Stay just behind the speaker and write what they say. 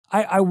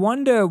I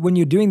wonder when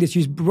you're doing this,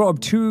 you brought up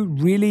two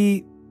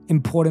really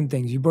important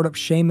things. You brought up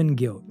shame and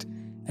guilt.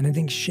 And I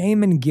think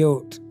shame and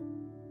guilt,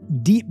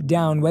 deep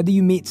down, whether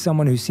you meet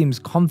someone who seems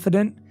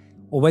confident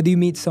or whether you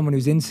meet someone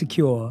who's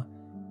insecure,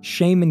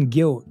 shame and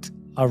guilt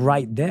are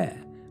right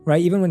there,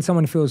 right? Even when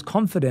someone feels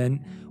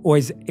confident or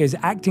is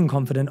acting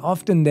confident,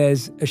 often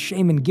there's a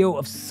shame and guilt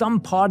of some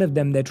part of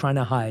them they're trying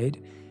to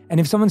hide. And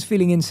if someone's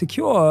feeling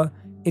insecure,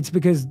 it's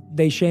because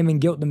they shame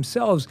and guilt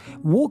themselves.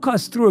 Walk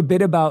us through a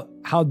bit about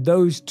how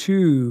those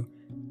two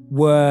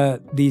were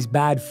these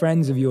bad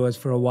friends of yours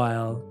for a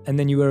while, and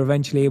then you were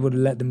eventually able to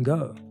let them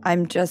go.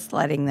 I'm just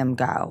letting them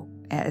go,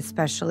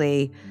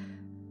 especially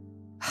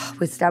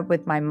with stuff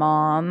with my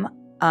mom.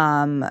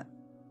 I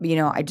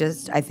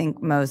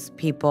think most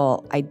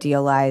people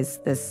idealize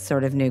this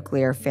sort of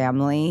nuclear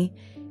family,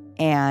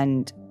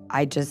 and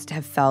I just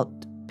have felt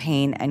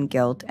pain and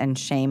guilt and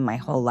shame my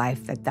whole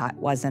life that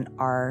wasn't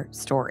our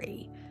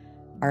story,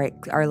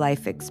 our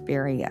life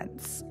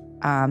experience.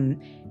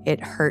 It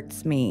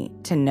hurts me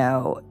to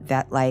know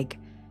that, like,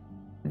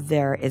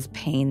 there is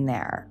pain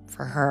there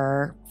for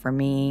her, for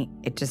me.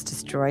 It just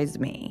destroys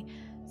me.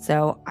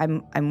 So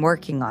I'm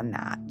working on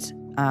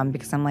that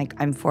because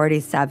I'm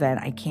 47.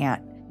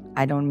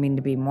 I don't mean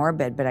to be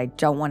morbid, but I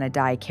don't want to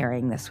die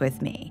carrying this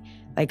with me.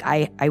 Like,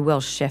 I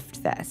will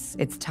shift this.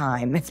 It's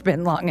time. It's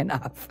been long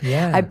enough.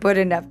 Yeah. I put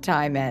enough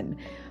time in.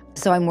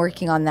 So I'm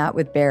working on that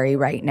with Barry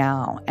right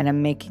now, and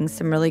I'm making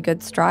some really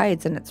good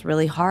strides, and it's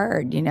really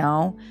hard, you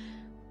know?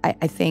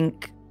 I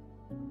think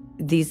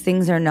these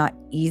things are not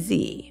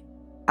easy.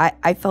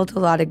 I felt a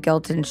lot of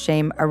guilt and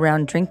shame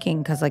around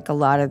drinking because, like, a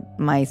lot of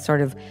my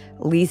sort of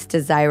least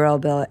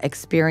desirable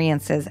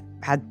experiences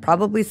had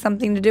probably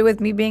something to do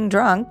with me being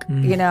drunk,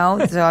 you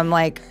know? So I'm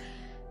like,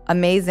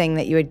 amazing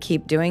that you would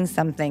keep doing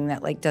something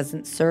that, like,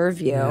 doesn't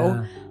serve you.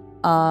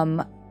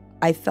 Yeah.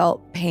 I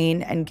felt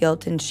pain and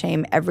guilt and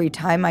shame every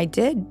time I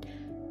did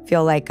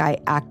feel like I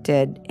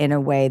acted in a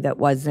way that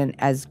wasn't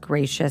as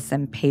gracious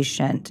and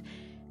patient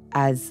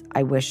as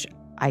I wish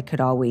I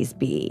could always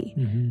be.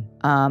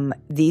 Mm-hmm.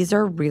 These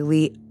are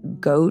really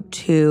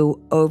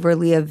go-to,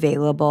 overly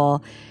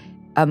available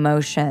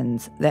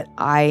emotions that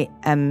I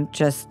am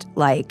just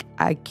like,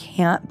 I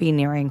can't be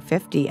nearing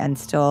 50 and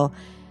still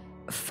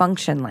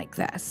function like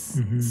this.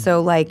 Mm-hmm.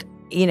 So, like,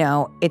 you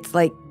know, it's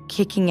like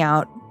kicking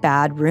out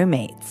bad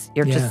roommates.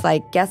 You're just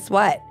like, guess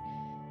what?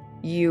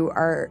 You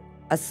are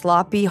a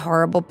sloppy,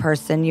 horrible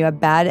person. You have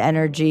bad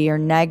energy. You're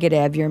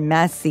negative. You're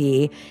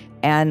messy.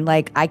 And,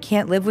 like, I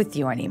can't live with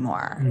you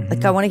anymore. Mm-hmm.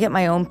 Like, I want to get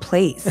my own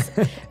place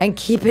and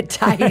keep it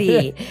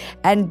tidy.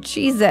 And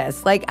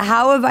Jesus, like,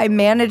 how have I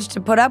managed to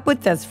put up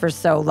with this for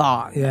so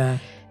long? Yeah.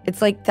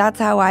 It's like, that's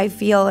how I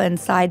feel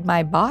inside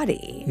my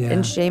body. Yeah.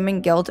 And shame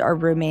and guilt are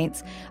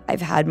roommates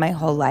I've had my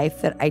whole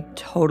life that I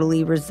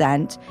totally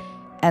resent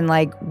and,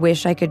 like,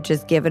 wish I could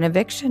just give an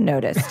eviction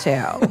notice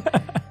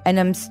to. And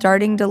I'm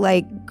starting to,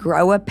 like,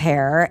 grow a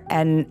pair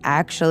and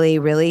actually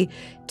really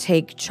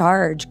take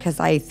charge because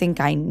I think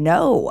I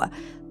know,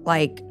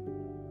 like,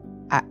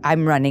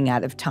 I'm running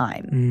out of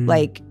time.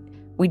 Like,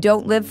 we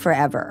don't live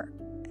forever,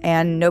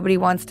 and nobody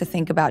wants to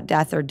think about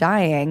death or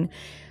dying,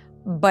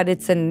 but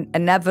it's an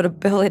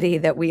inevitability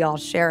that we all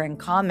share in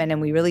common,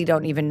 and we really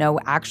don't even know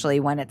actually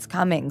when it's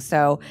coming.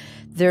 So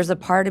there's a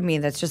part of me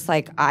that's just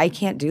like, I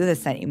can't do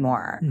this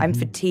anymore. Mm-hmm. I'm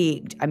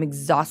fatigued. I'm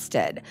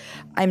exhausted.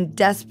 I'm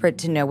desperate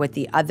to know what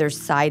the other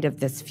side of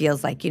this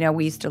feels like. You know,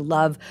 we used to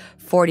love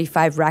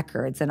 45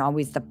 records, and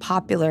always the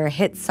popular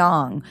hit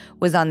song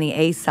was on the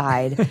A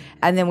side.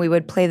 And then we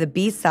would play the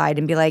B side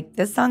and be like,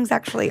 this song's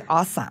actually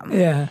awesome.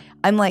 Yeah.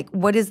 I'm like,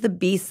 what is the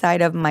B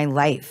side of my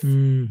life?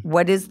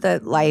 What is the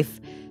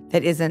life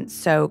that isn't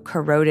so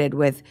corroded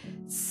with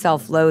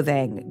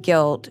self-loathing,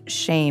 guilt,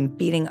 shame,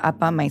 beating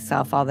up on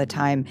myself all the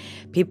time?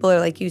 People are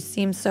like, you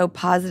seem so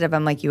positive.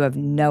 I'm like, you have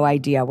no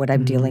idea what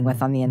I'm dealing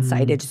with on the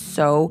inside. It's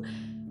so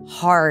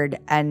hard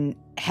and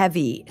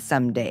heavy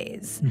some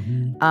days.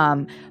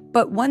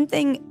 But one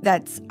thing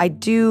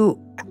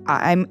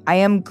I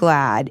am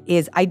glad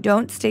is I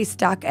don't stay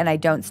stuck and I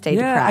don't stay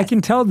depressed. Yeah, I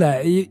can tell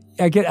that.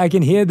 I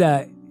can hear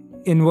that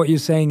in what you're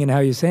saying and how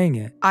you're saying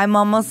it. I'm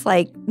almost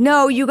like,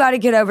 no, you got to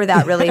get over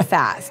that really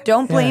fast.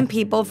 Don't blame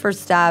people for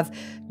stuff.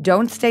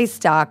 Don't stay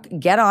stuck.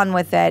 Get on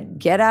with it.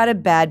 Get out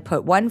of bed.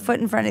 Put one foot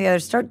in front of the other.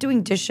 Start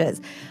doing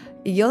dishes.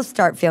 You'll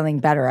start feeling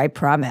better, I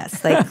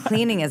promise. Like,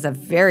 cleaning is a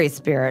very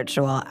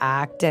spiritual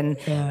act. And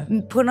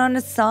put on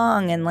a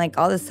song, and, like,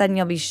 all of a sudden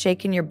you'll be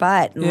shaking your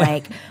butt and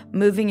like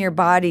moving your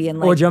body and,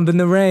 like, or jump in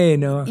the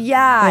rain. Or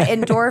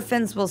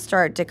endorphins will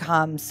start to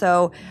come.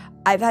 So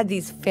I've had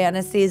these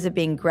fantasies of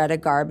being Greta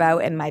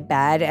Garbo in my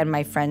bed and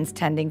my friends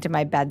tending to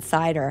my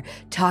bedside or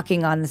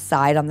talking on the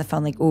side on the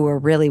phone like, ooh, we're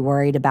really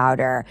worried about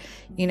her.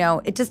 You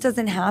know, it just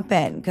doesn't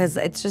happen because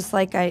it's just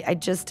like I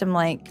just am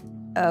like,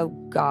 oh,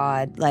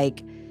 God.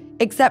 Like,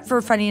 except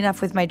for, funny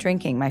enough, with my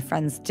drinking. My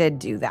friends did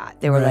do that.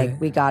 They were like,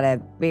 we gotta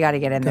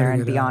get in there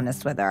and be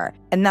honest with her.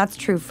 And that's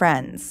true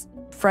friends.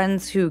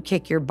 friends who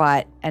kick your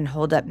butt and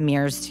hold up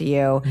mirrors to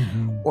you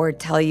or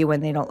tell you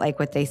when they don't like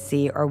what they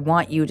see or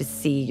want you to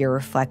see your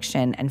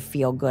reflection and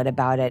feel good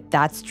about it.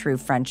 That's true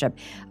friendship.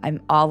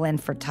 I'm all in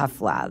for tough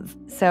love.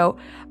 So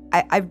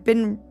I've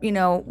been,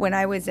 when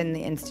I was in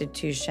the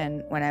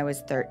institution, when I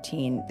was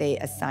 13, they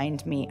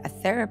assigned me a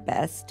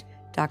therapist,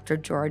 Dr.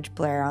 George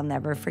Blair, I'll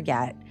never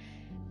forget.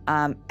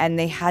 And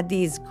they had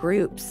these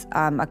groups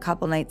a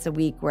couple nights a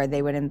week where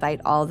they would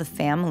invite all the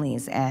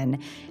families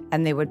in,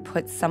 and they would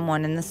put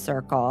someone in the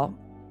circle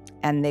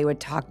and they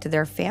would talk to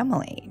their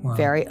family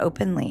very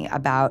openly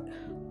about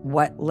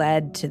what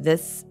led to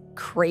this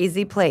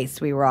crazy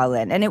place we were all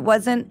in. And it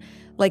wasn't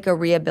like a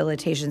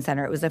rehabilitation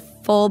center. It was a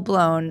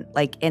full-blown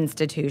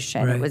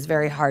institution. Right. It was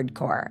very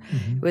hardcore.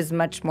 It was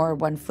much more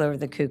One Flew Over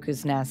the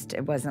Cuckoo's Nest.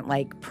 It wasn't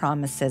like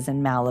Promises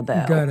in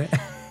Malibu. Got it.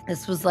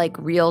 This was like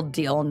real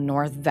deal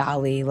North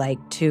Valley,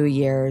 2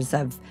 years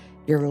of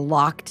you're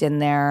locked in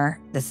there.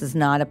 This is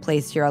not a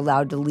place you're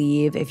allowed to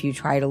leave. If you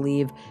try to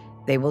leave,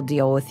 they will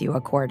deal with you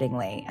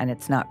accordingly, and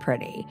it's not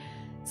pretty.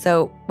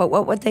 So, but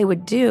what they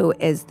would do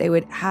is they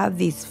would have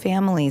these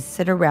families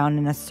sit around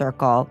in a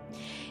circle,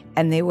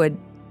 and they would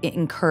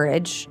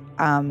encourage.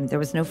 There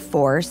was no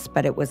force,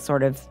 but it was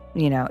sort of,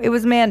 it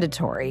was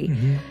mandatory.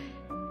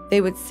 They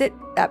would sit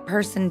that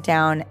person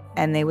down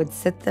and they would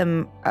sit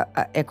them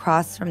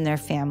across from their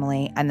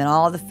family, and then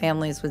all the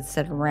families would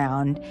sit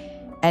around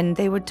and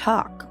they would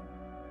talk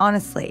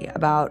honestly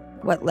about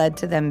what led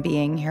to them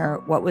being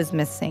here, what was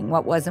missing,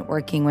 what wasn't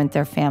working with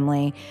their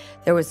family.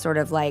 There was sort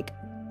of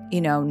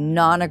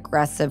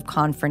non-aggressive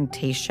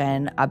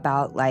confrontation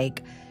about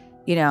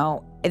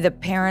the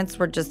parents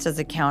were just as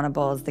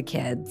accountable as the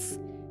kids.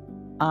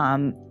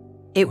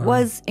 It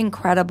was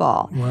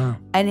incredible. Wow.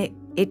 And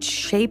it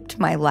shaped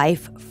my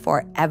life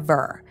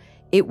forever.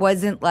 It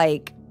wasn't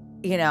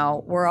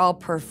we're all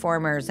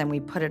performers and we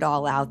put it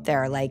all out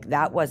there.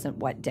 That wasn't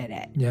what did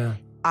it. Yeah.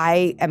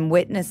 I am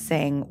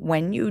witnessing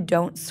when you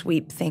don't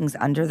sweep things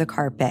under the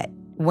carpet,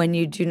 when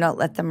you do not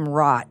let them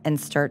rot and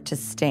start to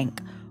stink,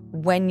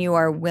 when you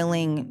are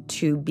willing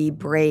to be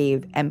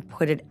brave and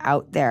put it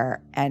out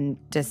there and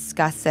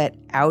discuss it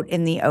out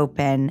in the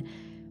open.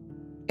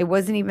 It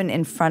wasn't even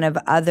in front of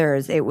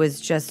others. It was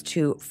just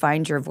to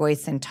find your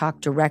voice and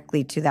talk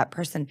directly to that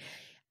person.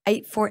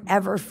 It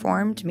forever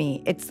formed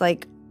me. It's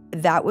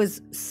that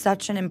was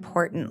such an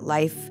important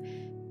life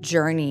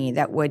journey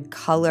that would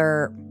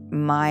color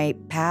my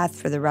path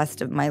for the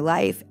rest of my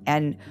life.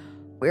 And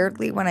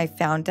weirdly, when I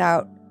found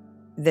out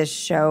this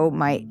show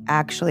might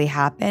actually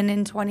happen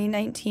in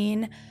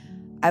 2019,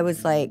 I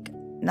was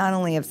not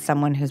only of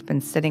someone who's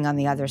been sitting on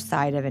the other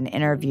side of an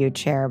interview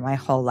chair my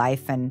whole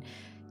life, and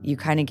you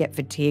kind of get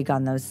fatigue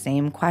on those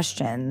same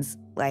questions.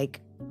 I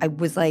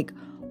was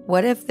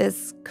what if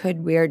this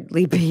could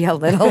weirdly be a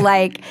little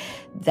like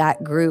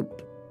that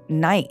group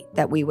night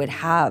that we would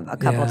have a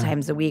couple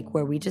times a week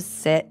where we just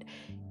sit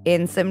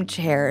in some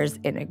chairs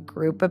in a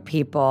group of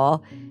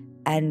people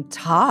and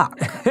talk.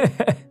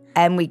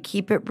 And we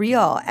keep it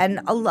real.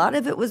 And a lot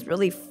of it was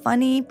really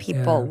funny.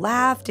 People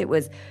laughed. It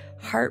was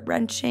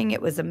heart-wrenching.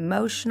 It was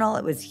emotional.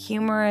 It was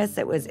humorous.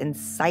 It was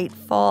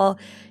insightful.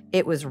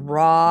 It was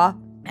raw.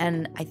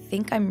 And I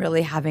think I'm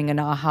really having an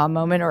aha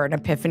moment or an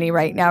epiphany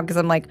right now because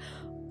I'm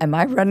am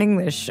I running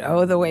this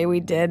show the way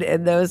we did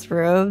in those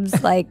rooms?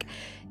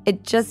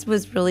 It just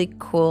was really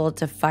cool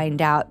to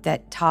find out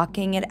that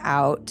talking it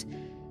out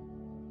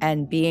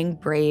and being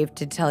brave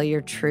to tell your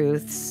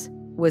truths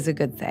was a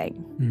good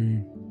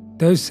thing.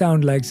 Those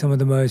sound like some of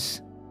the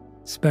most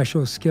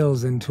special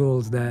skills and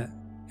tools that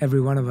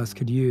every one of us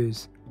could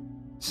use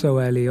so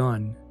early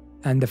on.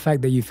 And the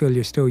fact that you feel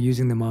you're still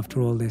using them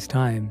after all this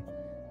time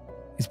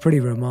is pretty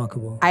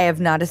remarkable. I have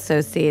not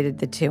associated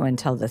the two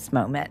until this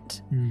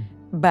moment.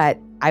 But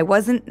I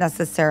wasn't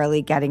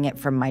necessarily getting it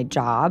from my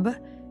job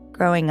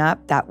growing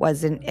up. That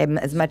wasn't,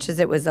 as much as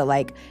it was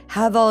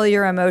have all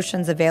your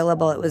emotions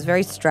available, it was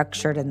very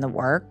structured in the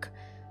work.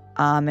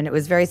 And it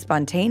was very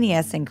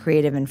spontaneous and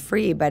creative and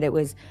free, but it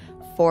was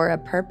for a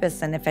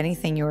purpose. And if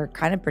anything, you were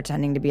kind of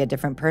pretending to be a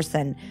different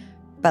person,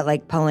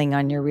 but pulling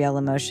on your real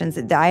emotions.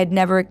 I had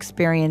never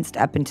experienced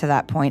up until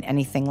that point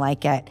anything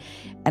like it.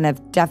 And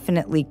I've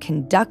definitely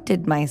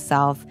conducted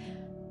myself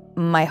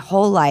my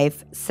whole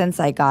life since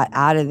I got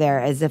out of there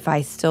as if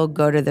I still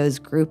go to those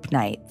group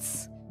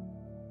nights.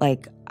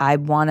 I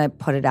want to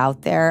put it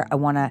out there. I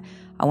want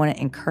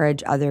to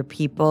encourage other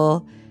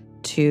people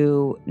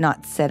to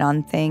not sit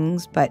on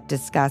things, but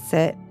discuss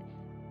it,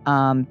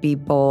 be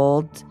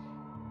bold,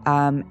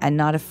 and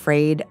not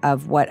afraid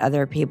of what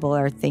other people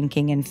are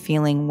thinking and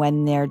feeling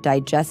when they're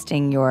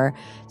digesting your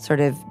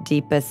sort of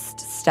deepest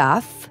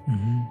stuff.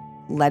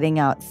 Letting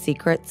out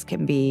secrets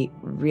can be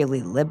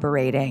really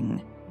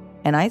liberating.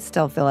 And I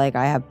still feel like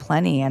I have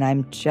plenty, and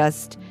I'm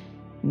just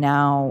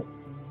now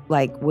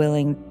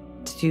willing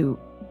to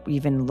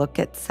even look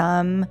at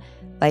some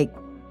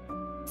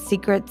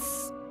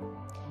secrets.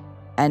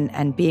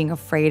 And being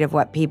afraid of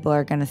what people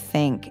are going to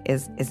think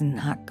is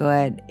not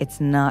good.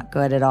 It's not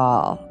good at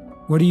all.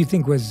 What do you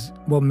think was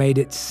what made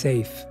it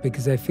safe?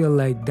 Because I feel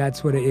like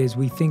that's what it is.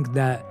 We think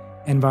that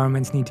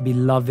environments need to be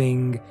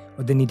loving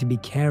or they need to be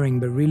caring,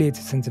 but really it's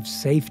a sense of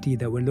safety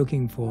that we're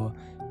looking for.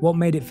 What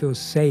made it feel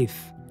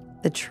safe?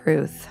 The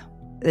truth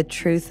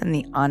and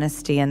the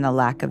honesty and the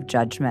lack of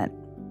judgment.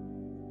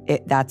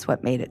 That's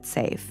what made it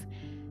safe.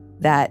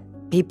 That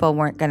people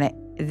weren't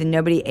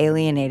nobody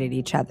alienated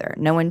each other.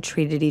 No one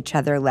treated each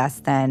other less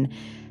than.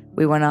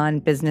 We went on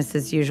business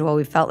as usual.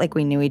 We felt like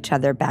we knew each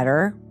other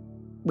better.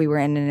 We were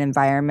in an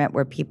environment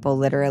where people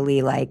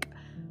literally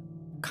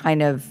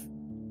kind of,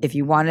 if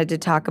you wanted to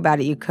talk about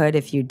it, you could.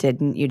 If you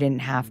didn't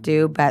have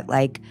to. But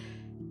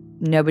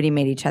nobody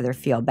made each other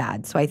feel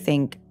bad. So I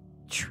think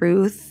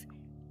truth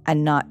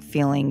and not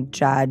feeling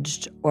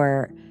judged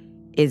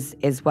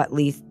is what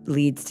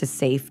leads to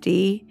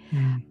safety.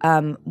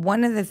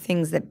 One of the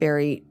things that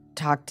Barry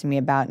talked to me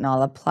about, and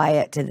I'll apply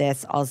it to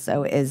this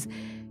also, is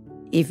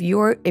if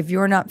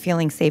you're not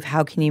feeling safe,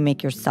 how can you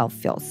make yourself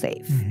feel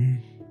safe? Mm-hmm.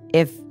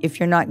 If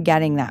you're not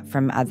getting that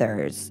from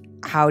others,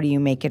 how do you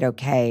make it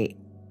okay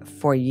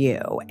for you?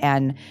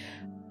 And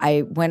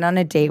I went on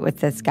a date with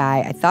this guy.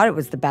 I thought it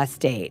was the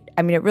best date.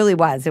 I mean, it really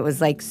was. It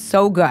was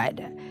so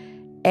good.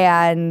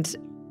 And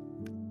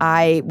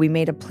we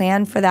made a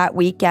plan for that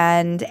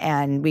weekend,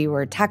 and we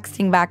were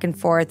texting back and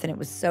forth, and it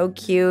was so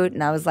cute.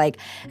 And I was and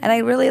I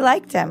really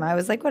liked him. I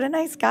was what a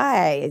nice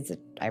guy.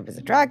 I was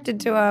attracted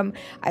to him.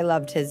 I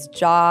loved his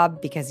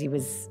job because he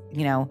was,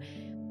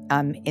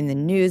 in the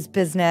news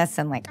business,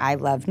 and I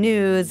love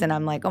news. And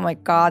I'm oh my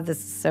God, this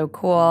is so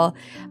cool.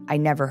 I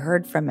never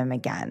heard from him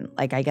again.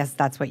 I guess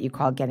that's what you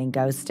call getting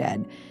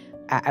ghosted.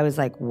 I was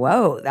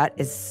whoa, that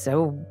is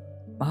so,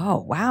 oh,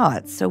 wow,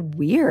 that's so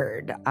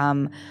weird.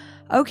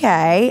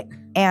 Okay.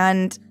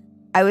 And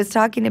I was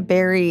talking to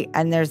Barry,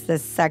 and there's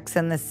this Sex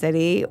and the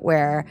City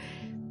where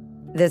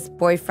this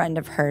boyfriend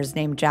of hers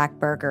named Jack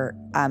Berger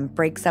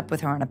breaks up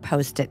with her on a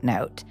Post-it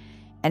note.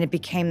 And it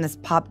became this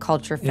pop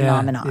culture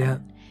phenomenon. Yeah.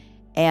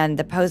 And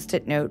the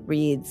Post-it note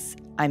reads,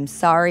 "I'm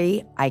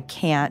sorry, I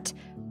can't,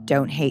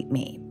 don't hate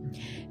me."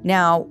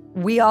 Now,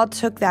 we all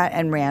took that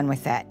and ran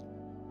with it.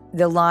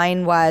 The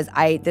line was,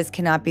 this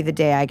cannot be the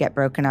day I get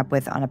broken up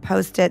with on a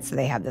Post-it. So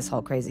they have this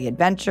whole crazy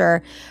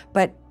adventure.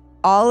 But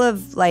all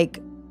of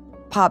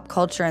pop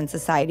culture and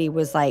society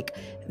was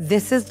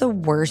this is the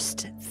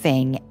worst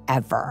thing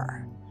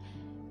ever.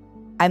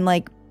 I'm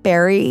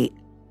Barry,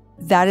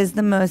 that is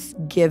the most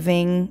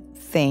giving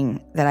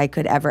thing that I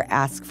could ever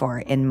ask for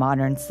in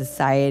modern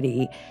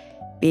society,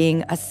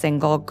 being a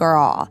single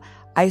girl.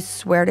 I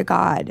swear to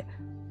God,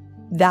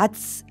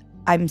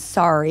 I'm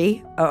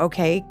sorry.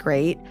 Okay,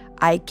 great.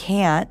 I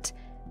can't.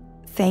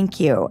 Thank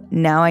you.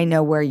 Now I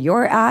know where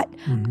you're at.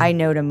 Mm-hmm. I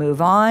know to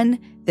move on.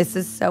 This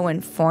is so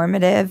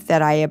informative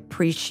that I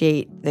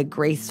appreciate the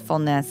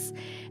gracefulness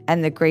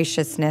and the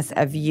graciousness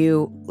of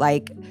you,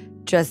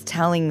 just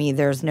telling me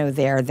there's no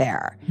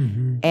there.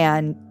 Mm-hmm.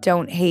 And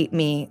don't hate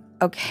me.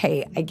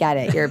 Okay, I get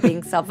it. You're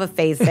being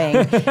self-effacing.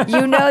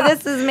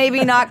 This is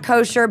maybe not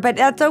kosher, but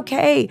that's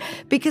okay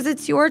because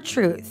it's your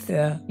truth.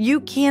 Yeah. We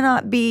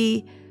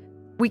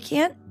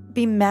can't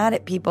be mad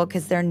at people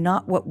because they're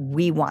not what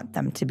we want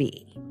them to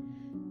be.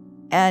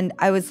 And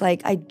I was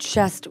I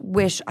just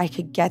wish I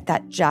could get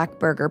that Jack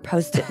Berger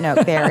Post-it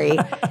note, Barry.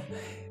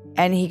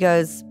 And he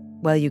goes,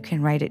 well, you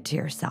can write it to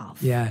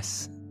yourself.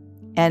 Yes.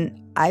 And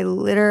I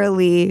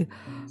literally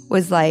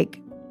was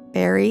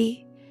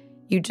Barry,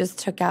 you just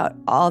took out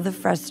all the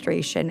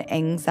frustration,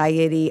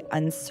 anxiety,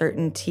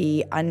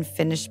 uncertainty,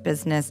 unfinished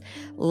business,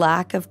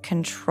 lack of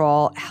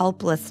control,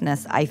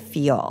 helplessness I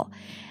feel.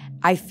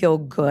 I feel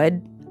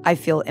good. I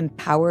feel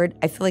empowered.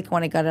 I feel I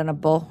want to get on a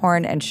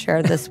bullhorn and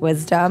share this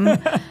wisdom.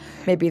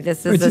 Maybe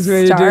this is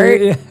a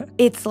start. Yeah.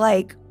 It's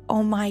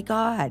oh my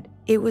God,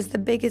 it was the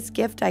biggest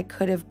gift I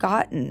could have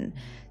gotten.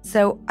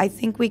 So I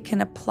think we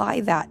can apply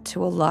that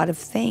to a lot of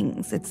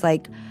things. It's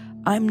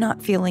I'm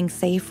not feeling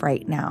safe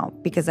right now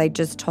because I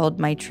just told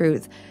my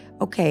truth.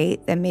 Okay,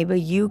 then maybe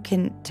you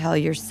can tell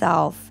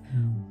yourself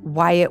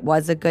why it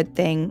was a good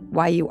thing,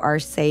 why you are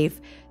safe,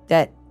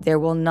 that there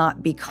will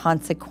not be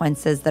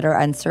consequences that are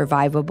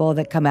unsurvivable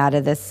that come out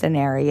of this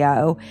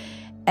scenario,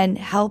 and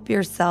help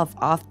yourself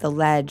off the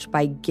ledge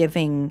by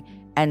giving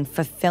and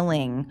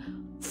fulfilling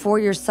for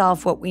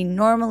yourself what we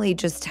normally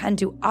just tend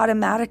to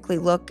automatically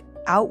look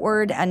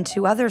outward and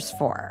to others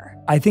for.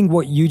 I think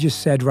what you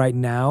just said right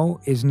now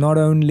is not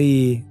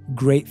only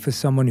great for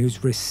someone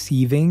who's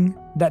receiving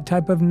that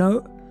type of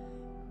note,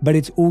 but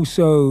it's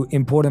also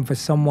important for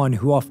someone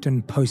who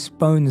often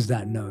postpones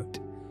that note.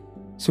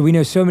 So we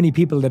know so many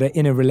people that are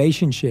in a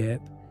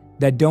relationship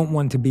that don't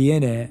want to be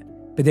in it,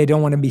 but they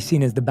don't want to be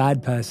seen as the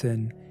bad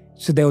person.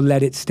 So they'll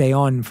let it stay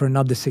on for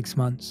another 6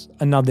 months,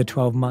 another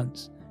 12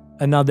 months,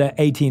 another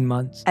 18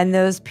 months. And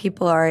those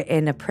people are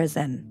in a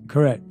prison.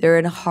 Correct. They're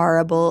in a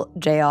horrible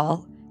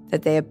jail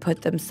that they have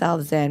put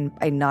themselves in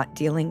by not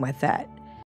dealing with it.